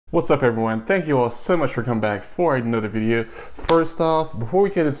What's up everyone? Thank you all so much for coming back for another video. First off, before we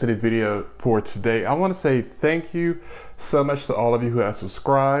get into the video for today, I want to say thank you so much to all of you who have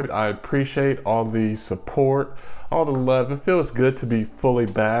subscribed. I appreciate all the support, all the love. It feels good to be fully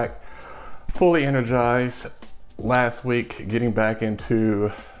back, fully energized. Last week, getting back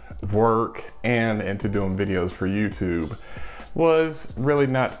into work and into doing videos for YouTube was really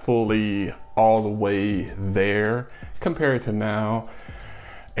not fully all the way there compared to now.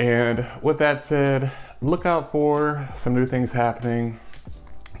 And with that said, look out for some new things happening.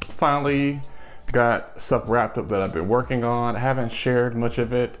 Finally got stuff wrapped up that I've been working on. I haven't shared much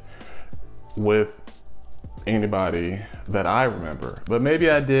of it with anybody that I remember, but maybe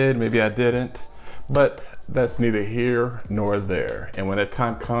I did, maybe I didn't, but that's neither here nor there. And when that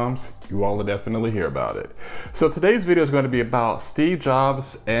time comes, you all will definitely hear about it. So today's video is going to be about Steve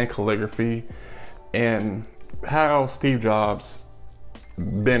Jobs and calligraphy and how Steve Jobs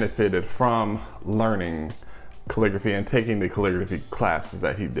benefited from learning calligraphy and taking the calligraphy classes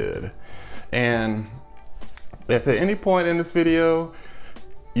that he did. And if at any point in this video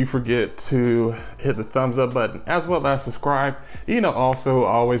you forget to hit the thumbs up button as well as subscribe, also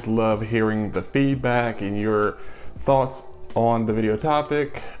I always love hearing the feedback and your thoughts on the video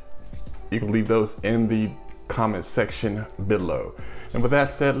topic. You can leave those in the comment section below. And with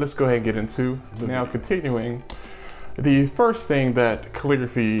that said, let's go ahead and get into now continuing. The first thing that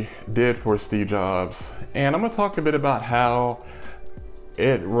calligraphy did for Steve Jobs, and I'm going to talk a bit about how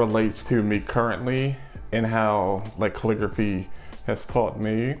it relates to me currently and how calligraphy has taught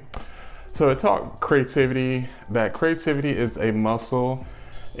me. So it taught creativity, that creativity is a muscle,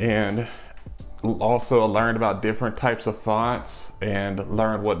 and also learned about different types of fonts and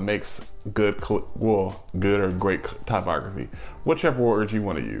learned what makes good or great typography, whichever words you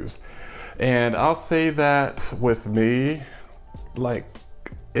want to use. And I'll say that with me,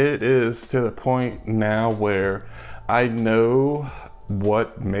 it is to the point now where I know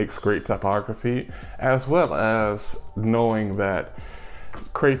what makes great typography, as well as knowing that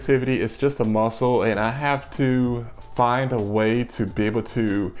creativity is just a muscle and I have to find a way to be able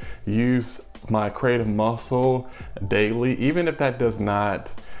to use my creative muscle daily, even if that does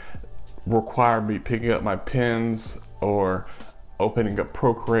not require me picking up my pens or opening up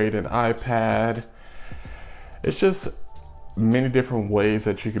Procreate and iPad. It's just many different ways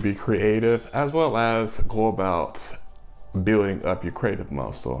that you could be creative as well as go about building up your creative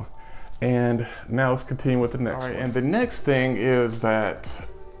muscle. And now let's continue with the next one. And the next thing is that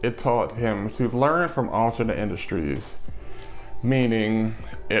it taught him to learn from alternate industries, meaning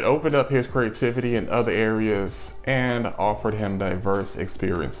it opened up his creativity in other areas and offered him diverse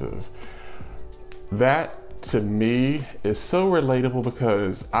experiences. That to me is so relatable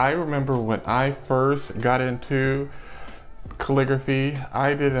because I remember when I first got into calligraphy,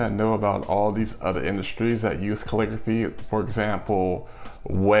 I did not know about all these other industries that use calligraphy. For example,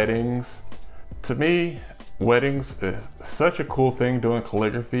 weddings. To me, weddings is such a cool thing, doing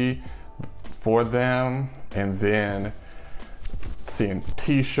calligraphy for them, and then seeing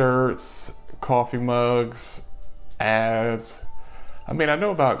t-shirts, coffee mugs, ads. I mean, I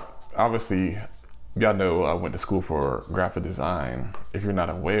know about, obviously, y'all know I went to school for graphic design, if you're not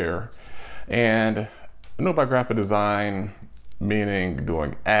aware. And I know about graphic design, meaning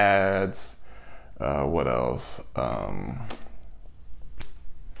doing ads, what else?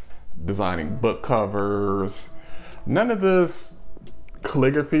 Designing book covers. None of this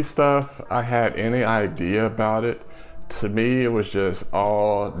calligraphy stuff, I had any idea about it. To me, it was just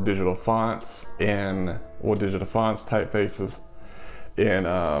all digital fonts and, digital fonts, typefaces,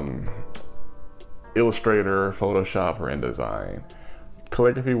 and Illustrator, Photoshop, or InDesign.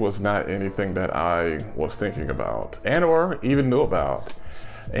 Calligraphy was not anything that I was thinking about and or even knew about.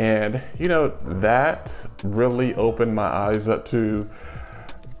 And that really opened my eyes up to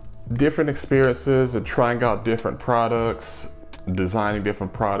different experiences and trying out different products, designing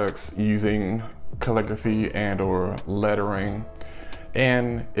different products using calligraphy and or lettering.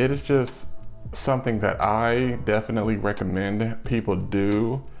 And it is just something that I definitely recommend people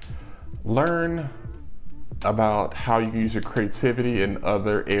do. Learn about how you use your creativity in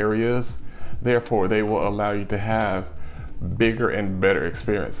other areas. Therefore, they will allow you to have bigger and better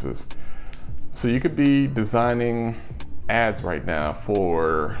experiences. So you could be designing ads right now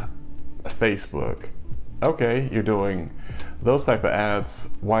for Facebook. Okay, you're doing those type of ads.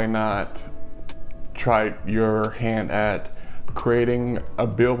 Why not try your hand at creating a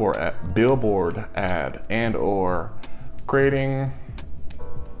billboard ad and or creating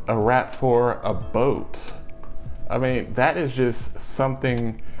a wrap for a boat? I mean, that is just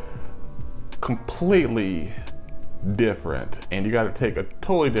something completely different, and you got to take a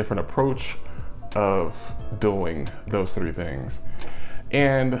totally different approach of doing those three things.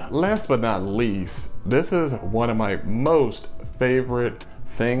 And last but not least, this is one of my most favorite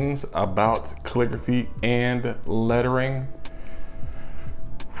things about calligraphy and lettering.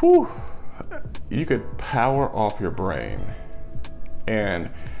 Whew. You could power off your brain, and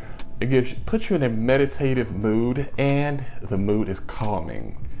it puts you in a meditative mood, and the mood is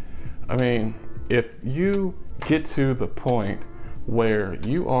calming. I mean, if you get to the point where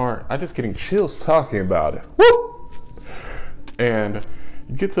you are, I'm just getting chills talking about it. Woo! And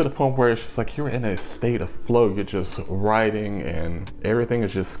you get to the point where it's just like you're in a state of flow. You're just writing and everything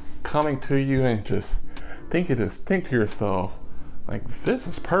is just coming to you, and just think to yourself, like, this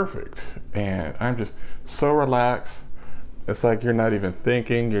is perfect. And I'm just so relaxed. It's like you're not even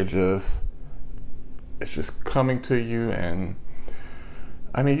thinking, it's just coming to you. And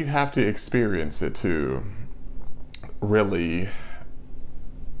I mean, you have to experience it to really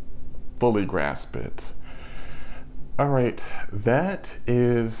fully grasp it. All right, that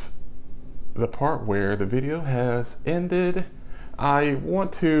is the part where the video has ended. I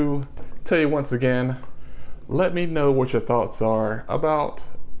want to tell you once again, let me know what your thoughts are about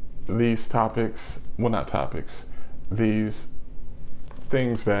these topics. Well, not topics, these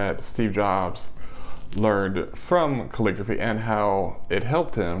things that Steve Jobs learned from calligraphy and how it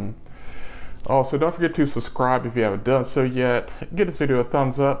helped him. Also, don't forget to subscribe if you haven't done so yet. Give this video a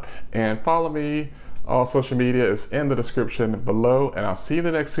thumbs up and follow me. All social media is in the description below, and I'll see you in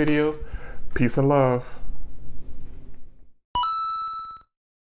the next video. Peace and love.